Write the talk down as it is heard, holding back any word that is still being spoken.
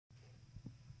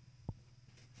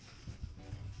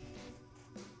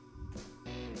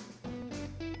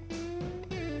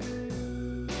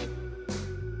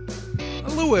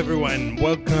Hello everyone,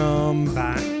 welcome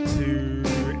back to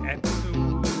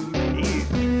episode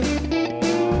 8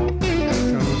 of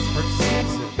Jono's first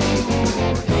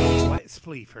season. Let's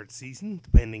play first season,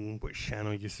 depending which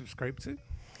channel you subscribe to.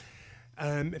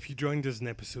 If you joined us in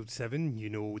episode 7,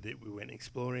 you know that we went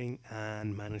exploring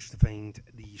and managed to find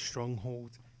the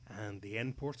stronghold and the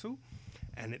end portal.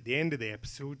 And at the end of the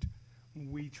episode,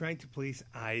 we tried to place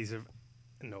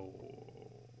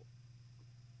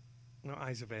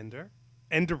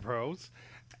Ender pearls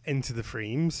into the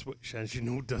frames, which, as you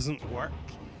know, doesn't work,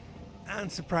 and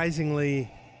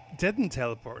surprisingly didn't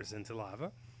teleport us into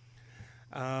lava.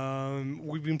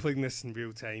 We've been playing this in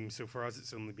real time, so for us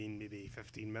it's only been maybe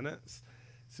 15 minutes.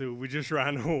 So we just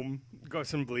ran home, got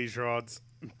some blaze rods,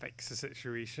 and fixed the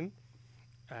situation,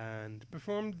 and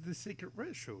performed the secret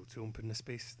ritual to open the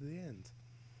space to the end.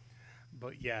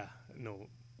 But yeah, no,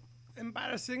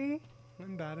 embarrassing.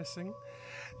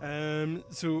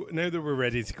 So now that we're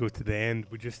ready to go to the end,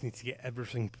 we just need to get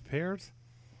everything prepared.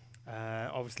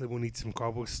 Obviously we'll need some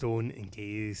cobblestone in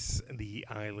case the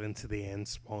island to the end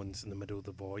spawns in the middle of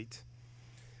the void.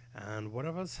 And one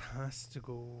of us has to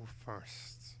go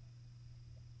first.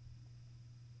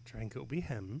 I think it'll be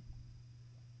him.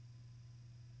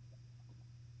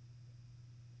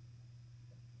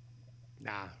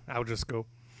 Nah, I'll just go.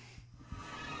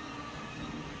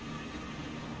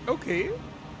 Okay,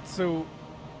 so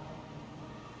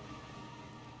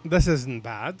this isn't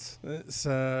bad. It's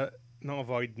not a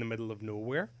void in the middle of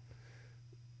nowhere.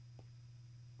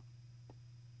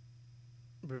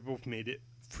 We've both made it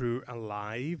through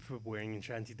alive. We're wearing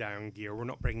enchanted iron gear. We're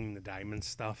not bringing the diamond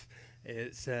stuff.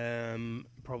 It's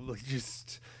probably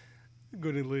just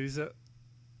going to lose it.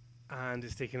 And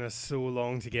it's taken us so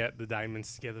long to get the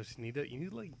diamonds together to need it. You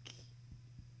need like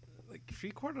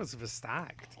 3/4 of a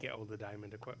stack to get all the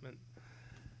diamond equipment.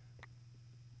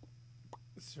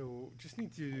 So just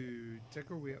need to dig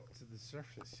our way up to the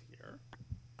surface here.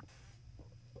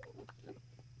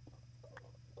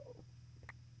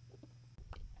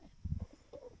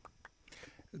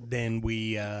 Then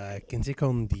we can take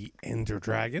on the Ender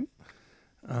Dragon.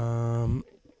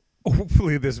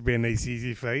 Hopefully this will be a nice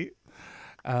easy fight.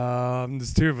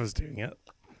 There's 2 of us doing it.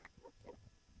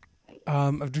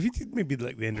 I've defeated maybe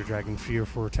like the Ender Dragon 3 or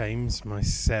 4 times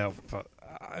myself, but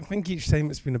I think each time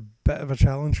it's been a bit of a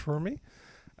challenge for me.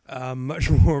 Much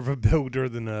more of a builder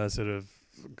than a sort of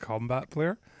combat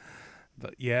player.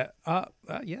 But yeah,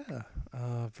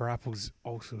 Verapel's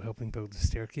also helping build the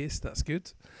staircase. That's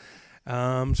good.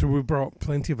 So we brought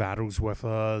plenty of arrows with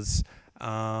us.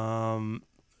 As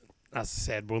I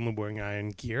said, we're only wearing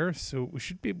iron gear, so we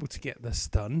should be able to get this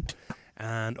done.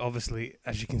 And obviously,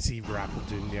 as you can see Verapel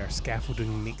doing there,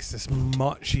 scaffolding makes this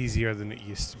much easier than it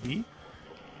used to be.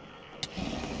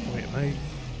 Wait,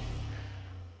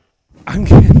 I'm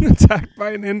getting attacked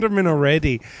by an Enderman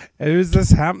already. How is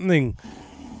this happening?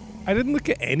 I didn't look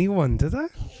at anyone, did I?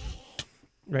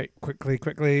 Right,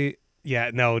 quickly.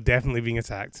 Yeah, no, definitely being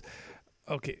attacked.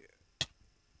 Okay.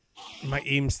 My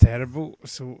aim's terrible,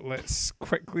 so let's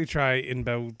quickly try and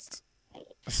build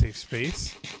a safe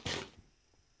space.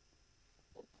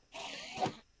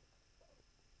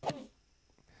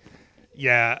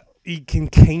 Yeah, he can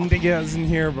kind of get us in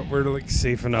here, but we're like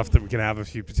safe enough that we can have a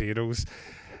few potatoes.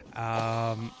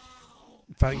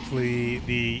 Thankfully,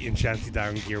 the enchanted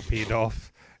iron gear paid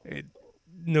off.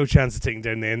 No chance of taking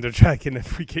down the Ender Dragon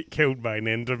if we get killed by an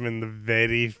Enderman the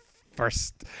very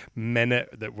first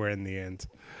minute that we're in the end.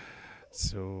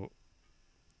 So,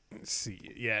 let's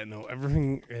see. Yeah, no,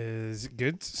 everything is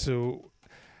good. So,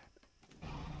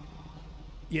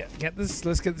 yeah,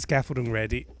 let's get the scaffolding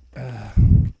ready.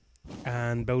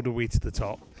 And build our way to the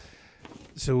top.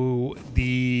 So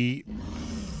I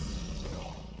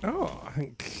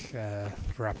think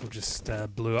Verapel just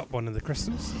blew up one of the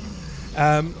crystals.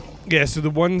 Yeah, so the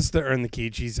ones that are in the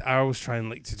cages, I always try and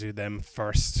like to do them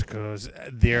first because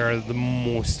they're the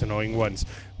most annoying ones.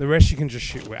 The rest you can just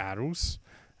shoot with arrows.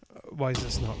 Why is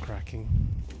this not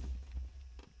cracking?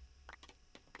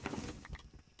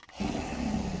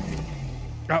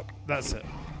 Oh, that's it.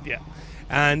 Yeah.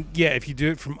 And yeah, if you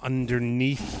do it from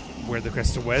underneath where the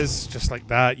crystal is, just like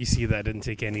that, you see that I didn't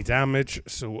take any damage,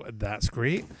 so that's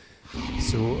great.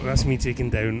 So that's me taking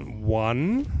down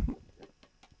 1.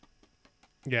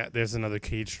 Yeah, there's another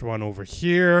caged one over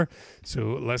here.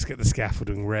 So let's get the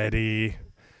scaffolding ready.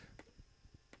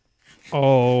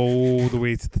 All the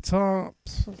way to the top.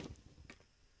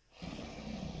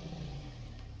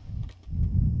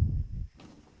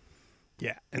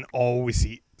 Yeah, and always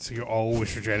eat. So you're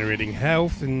always regenerating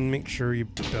health, and make sure you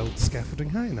build scaffolding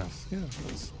high enough. Yeah,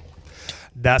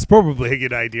 that's probably a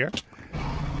good idea.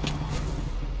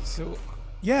 So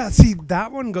Yeah, see,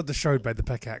 that one got destroyed by the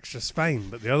pickaxe just fine,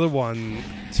 but the other one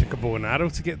took a bow and arrow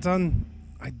to get done.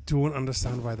 I don't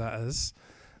understand why that is,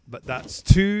 but that's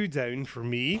 2 down for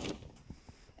me.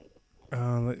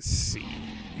 Let's see.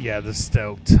 Yeah, there's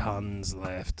still tons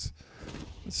left.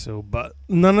 So, but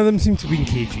none of them seem to be in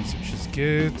cages, which is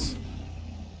good.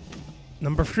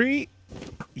 Number 3.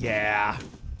 Yeah.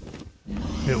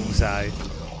 Bullseye.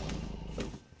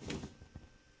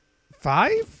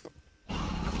 5?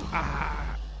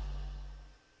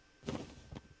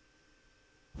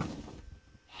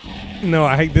 No,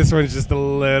 I think this one's just a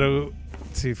little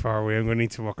too far away. I'm going to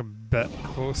need to walk a bit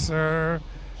closer.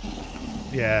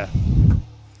 Yeah.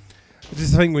 I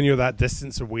just think when you're that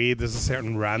distance away, there's a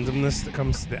certain randomness that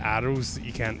comes to the arrows that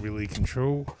you can't really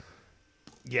control.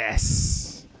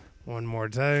 Yes. One more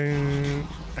down.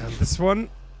 And this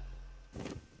one.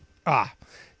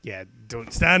 Yeah,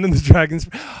 don't stand in the dragon's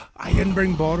breath. I didn't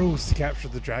bring bottles to capture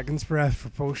the dragon's breath for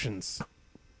potions.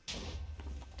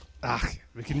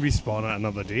 We can respawn it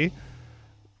another day.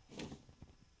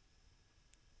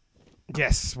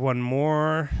 Yes, one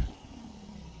more.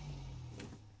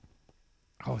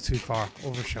 Oh, too far.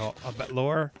 Overshot. A bit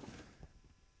lower.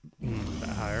 A bit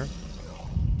higher.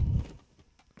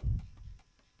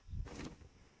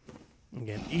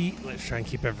 Again, eat. Let's try and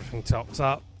keep everything topped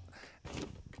up.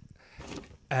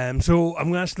 So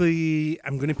I'm going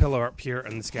to pillar up here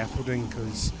in the scaffolding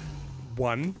because,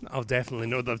 one, I'll definitely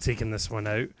know that I've taken this one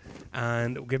out,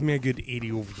 and it'll give me a good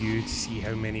aerial view to see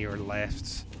how many are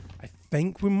left. I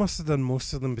think we must have done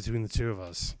most of them between the two of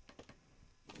us.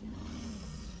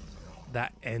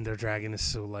 That ender dragon is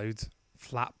so loud.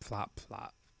 Flap, flap,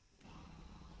 flap.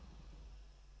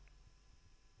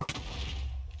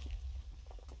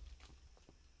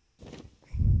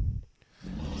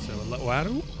 So a little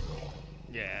arrow.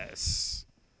 Yes.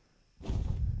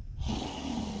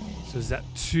 So is that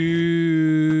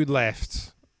 2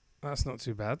 left? That's not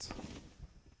too bad.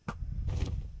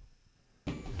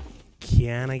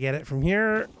 Can I get it from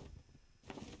here?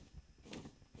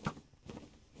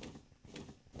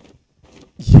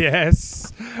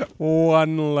 Yes.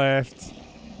 1 left.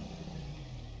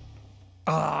 It'd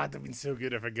have been so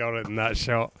good if I got it in that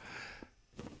shot.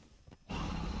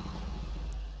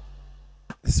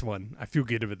 This one. I feel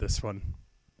good about this one.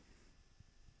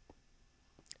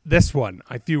 This one.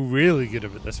 I feel really good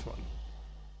about this one.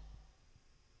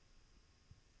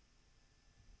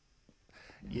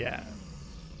 Yeah.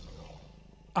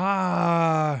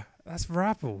 That's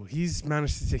Rapple. He's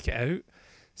managed to take it out.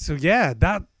 So yeah,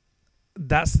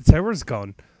 that's the tower's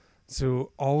gone.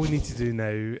 So all we need to do now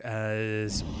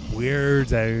is wear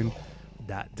down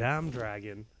that damn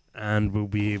dragon, and we'll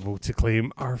be able to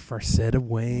claim our first set of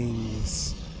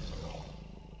wings.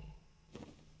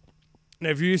 Now,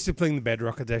 if you're used to playing the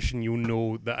Bedrock Edition, you'll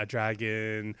know that a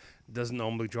dragon doesn't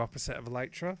normally drop a set of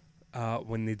Elytra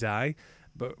when they die.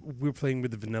 But we're playing with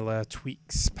the Vanilla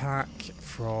Tweaks pack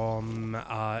from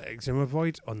Exuma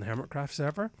Void on the Hermitcraft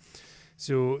server.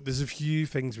 So there's a few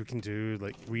things we can do,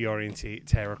 like reorientate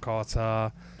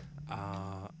terracotta,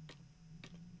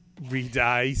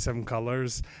 re-dye some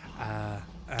colours,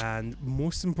 and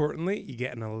most importantly, you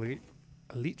get an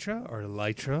Elytra or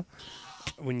Elytra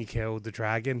when you kill the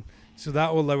dragon. So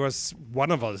that will allow us,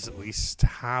 one of us at least, to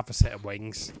have a set of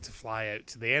wings to fly out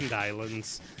to the end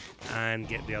islands and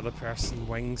get the other person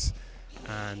wings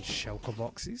and shulker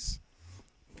boxes.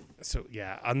 So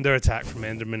yeah, under attack from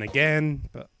Enderman again,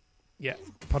 but yeah,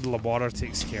 puddle of water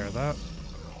takes care of that.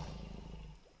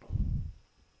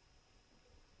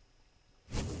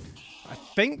 I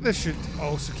think this should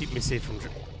also keep me safe from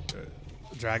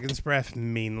Dragon's Breath,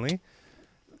 mainly.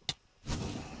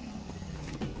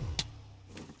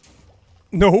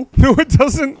 No, no it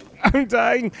doesn't. I'm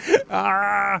dying.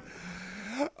 Oh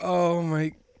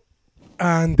my.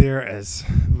 And there it is.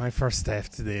 My first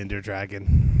death to the Ender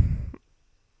Dragon.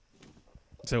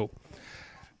 So,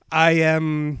 I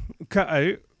cut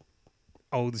out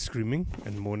all the screaming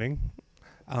and moaning.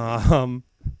 And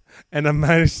I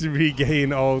managed to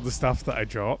regain all the stuff that I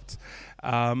dropped.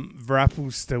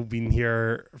 Vrapple's still been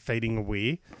here fighting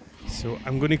away. So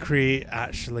I'm going to create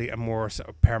actually a more sort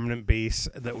of permanent base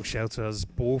that will shelter us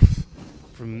both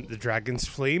from the dragon's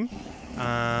flame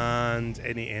and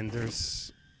any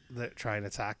enders that try and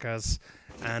attack us.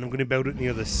 And I'm going to build it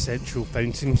near the central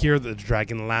fountain here that the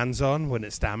dragon lands on when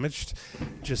it's damaged,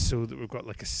 just so that we've got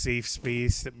like a safe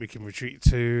space that we can retreat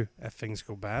to if things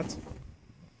go bad.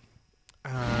 I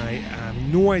have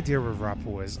no idea where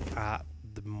Rapple is at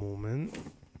the moment.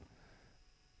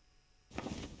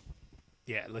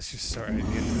 Yeah, let's just sort out the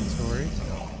inventory.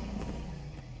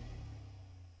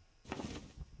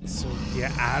 So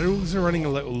yeah, arrows are running a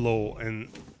little low, and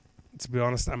to be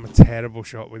honest, I'm a terrible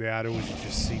shot with the arrows you've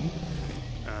just seen.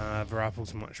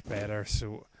 Varapal's much better,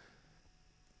 so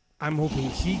I'm hoping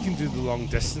he can do the long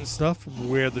distance stuff,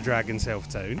 wear the dragon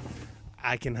self down.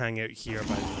 I can hang out here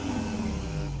by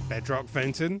the bedrock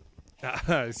fountain.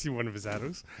 I see one of his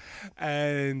arrows.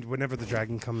 And whenever the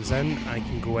dragon comes in, I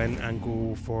can go in and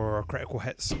go for critical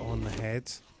hits on the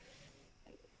head.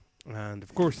 And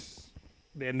of course,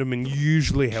 the Endermen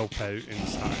usually help out and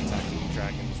start attacking the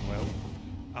dragon as well.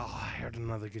 Oh, I heard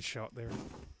another good shot there.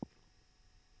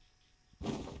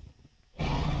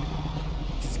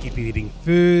 Just keep eating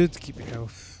food, keep your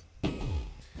health.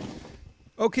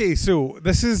 Okay, so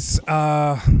this is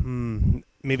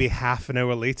maybe half an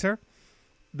hour later.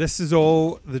 This is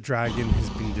all the dragon has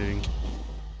been doing.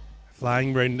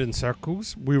 Flying round in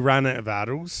circles. We ran out of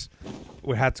arrows.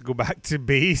 We had to go back to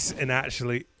base and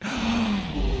actually...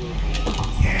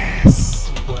 Yes!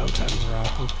 Well done,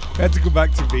 Rapple. We had to go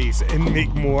back to base and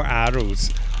make more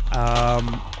arrows.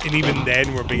 And even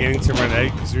then we're beginning to run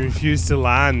out because we refused to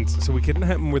land. So we couldn't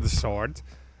hit him with a sword.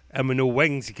 And with no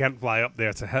wings, you can't fly up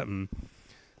there to hit him.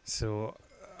 So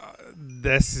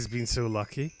this has been so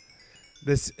lucky.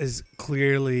 This is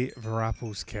clearly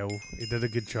Varapal's kill. He did a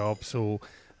good job, so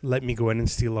let me go in and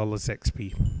steal all his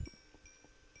XP.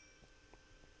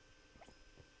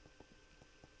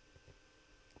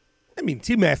 I mean,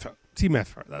 team effort. Team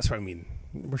effort, that's what I mean.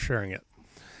 We're sharing it.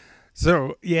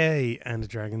 So, yay, and a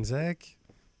dragon's egg.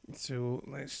 So,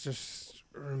 let's just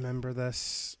remember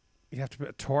this. You have to put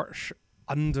a torch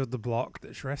under the block that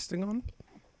it's resting on.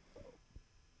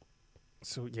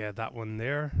 So, yeah, that one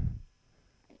there.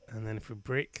 And then if we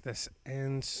break this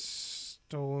end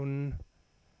stone...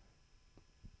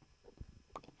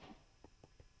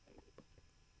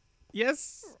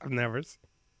 Yes! I'm nervous.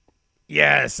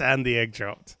 Yes! And the egg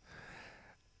dropped.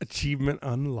 Achievement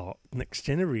unlocked. Next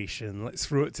generation. Let's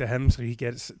throw it to him so he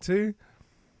gets it too.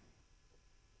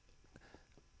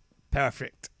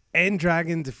 Perfect. End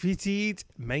dragon defeated.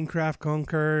 Minecraft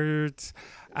conquered.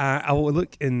 I'll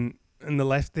look in the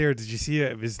left there. Did you see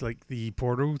it? It was like the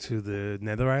portal to the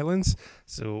Nether Islands.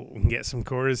 So we can get some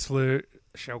chorus flute,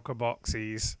 shulker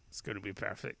boxes. It's going to be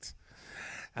perfect.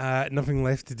 Nothing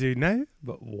left to do now,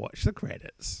 but watch the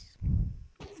credits.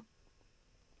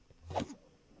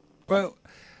 Well,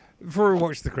 before we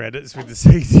watch the credits, we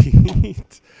decided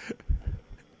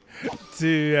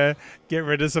to get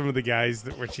rid of some of the guys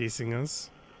that were chasing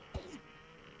us.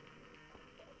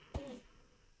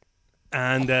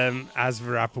 And as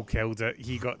Varapal killed it,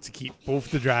 he got to keep both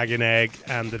the dragon egg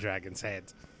and the dragon's head.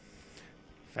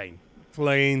 Fine.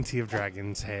 Plenty of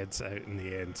dragon's heads out in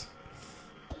the end.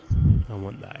 I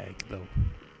want that egg though.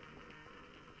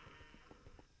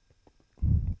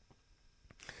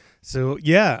 So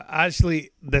yeah,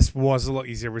 actually this was a lot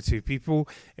easier with two people.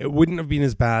 It wouldn't have been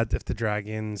as bad if the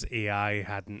dragon's AI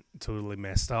hadn't totally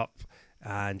messed up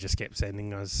and just kept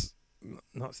sending the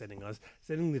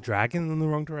dragon in the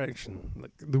wrong direction.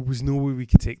 Like there was no way we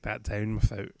could take that down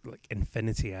without like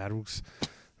infinity arrows,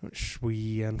 which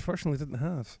we unfortunately didn't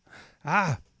have.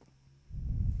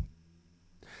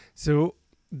 So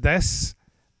this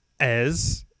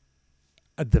is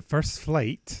the first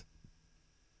flight.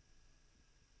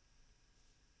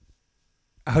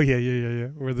 Oh yeah.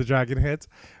 We're the dragon head.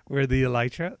 We're the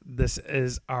Elytra. This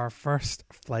is our first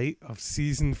flight of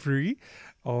season 3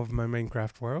 of my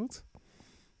Minecraft world.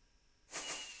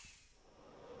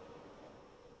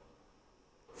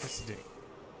 What's he doing?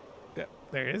 Yep,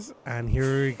 there it is. And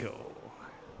here we go.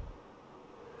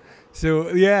 So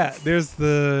yeah, there's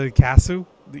the castle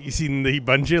that you seen the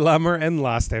bungee lammer in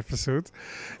last episode.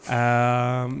 You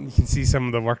can see some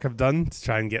of the work I've done to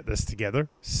try and get this together.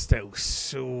 Still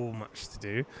so much to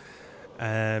do.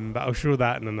 But I'll show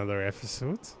that in another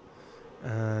episode.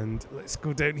 And let's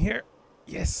go down here.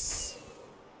 Yes.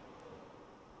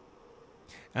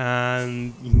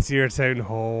 And you can see our town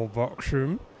hall box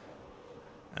room.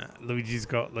 Luigi's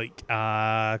got like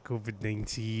a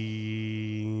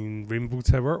COVID-19 rainbow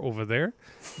tower over there.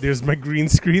 There's my green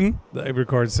screen that I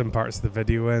record some parts of the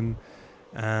video in.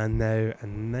 And now a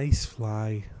nice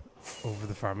fly over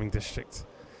the farming district.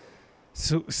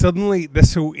 So suddenly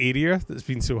this whole area that's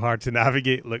been so hard to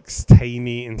navigate looks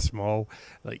tiny and small.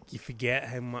 Like you forget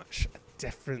how much a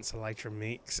difference Elytra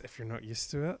makes if you're not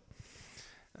used to it.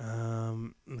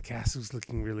 The castle's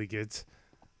looking really good.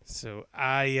 So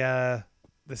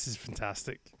this is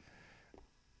fantastic.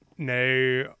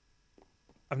 Now,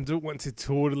 I don't want to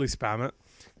totally spam it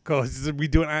because we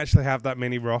don't actually have that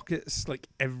many rockets. Like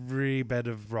every bit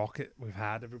of rocket we've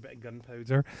had, every bit of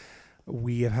gunpowder,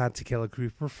 we have had to kill a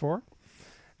creeper for.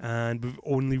 And we've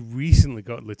only recently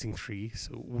got looting 3,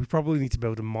 so we probably need to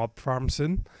build a mob farm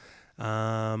soon.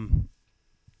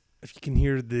 If you can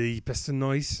hear the piston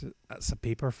noise, that's a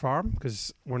paper farm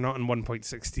because we're not in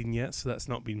 1.16 yet, so that's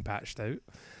not been patched out.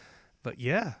 But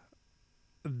yeah,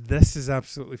 this is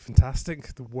absolutely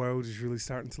fantastic. The world is really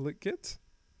starting to look good.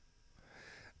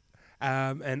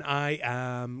 And I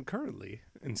am currently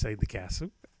inside the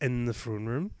castle in the throne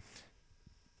room.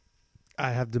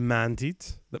 I have demanded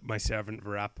that my servant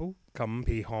Verapo come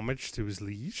pay homage to his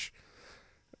liege.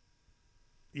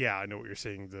 Yeah, I know what you're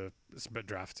saying. It's a bit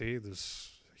drafty.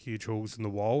 There's huge holes in the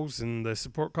walls, and the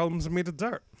support columns are made of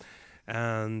dirt.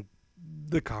 And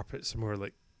the carpets are more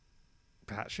like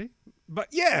patchy. But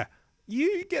yeah,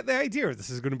 you get the idea. This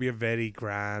is going to be a very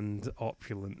grand,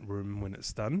 opulent room when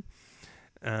it's done.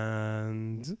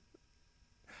 And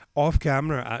off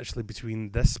camera, actually,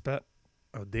 between this bit,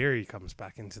 oh, there he comes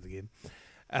back into the game.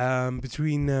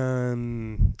 Between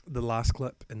the last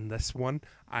clip and this one,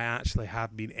 I actually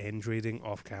have been end raiding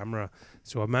off camera.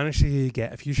 So I managed to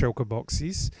get a few shulker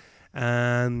boxes,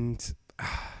 and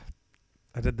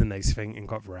I did the nice thing and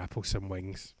got Verapo some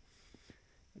wings.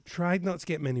 Tried not to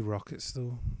get many rockets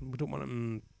though. We don't want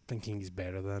him thinking he's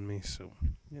better than me, so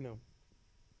you know.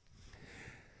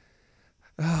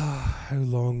 How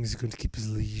long is he going to keep his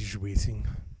liege waiting?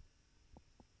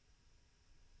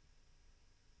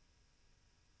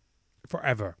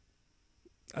 Forever.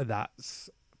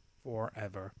 That's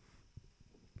forever.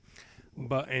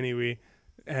 But anyway,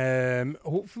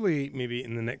 hopefully maybe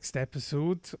in the next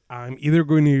episode, I'm either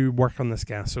going to work on this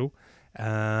castle,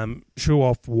 show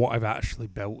off what I've actually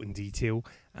built in detail,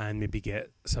 and maybe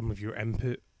get some of your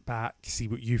input back, see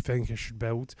what you think I should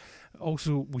build.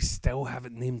 Also, we still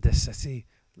haven't named this city.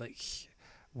 Like,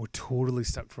 we're totally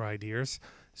stuck for ideas.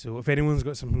 So if anyone's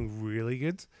got something really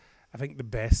good, I think the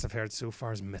best I've heard so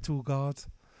far is Mittelgard.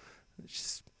 It's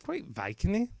just quite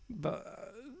Viking-y, but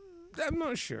I'm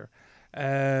not sure. It's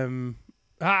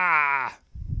not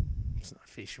a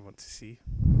face you want to see.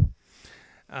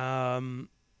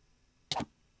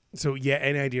 So yeah,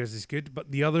 any ideas is good.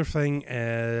 But the other thing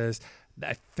is that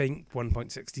I think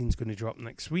 1.16 is going to drop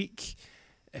next week.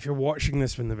 If you're watching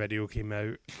this when the video came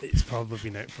out, it's probably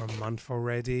been out for a month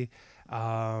already.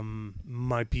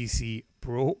 My PC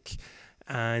broke,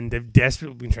 and I've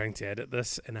desperately been trying to edit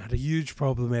this, and I had a huge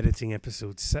problem editing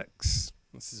episode 6.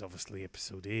 This is obviously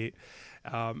episode 8.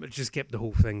 It just kept the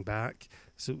whole thing back.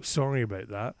 So sorry about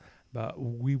that, but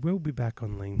we will be back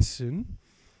online soon.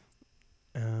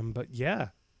 But yeah,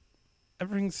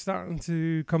 everything's starting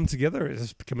to come together.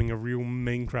 It's becoming a real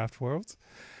Minecraft world.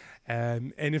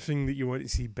 Anything that you want to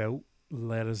see built,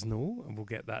 let us know, and we'll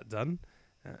get that done.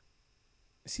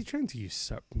 Is he trying to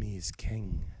usurp me as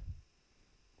king?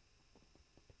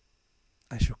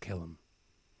 I shall kill him.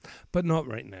 But not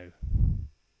right now.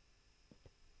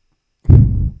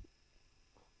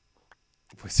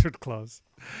 Wizard claws.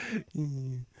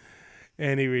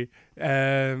 Anyway,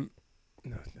 no,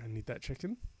 I need that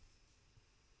chicken.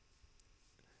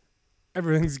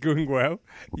 Everything's going well.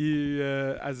 You,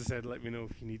 as I said, let me know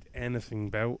if you need anything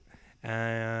built.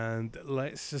 And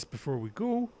let's just, before we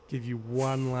go, give you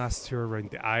one last tour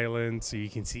around the island so you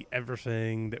can see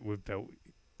everything that we've built.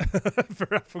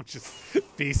 Verapo just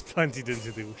face planted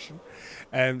into the ocean.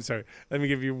 Sorry, let me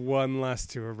give you one last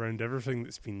tour around everything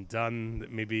that's been done,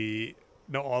 that maybe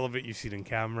not all of it you've seen on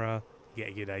camera. Get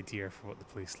a good idea for what the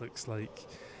place looks like.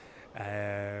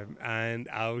 And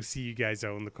I'll see you guys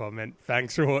all in the comment.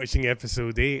 Thanks for watching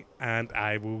episode 8, and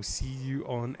I will see you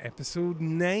on episode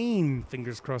 9.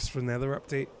 Fingers crossed for another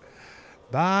update.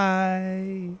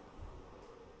 Bye.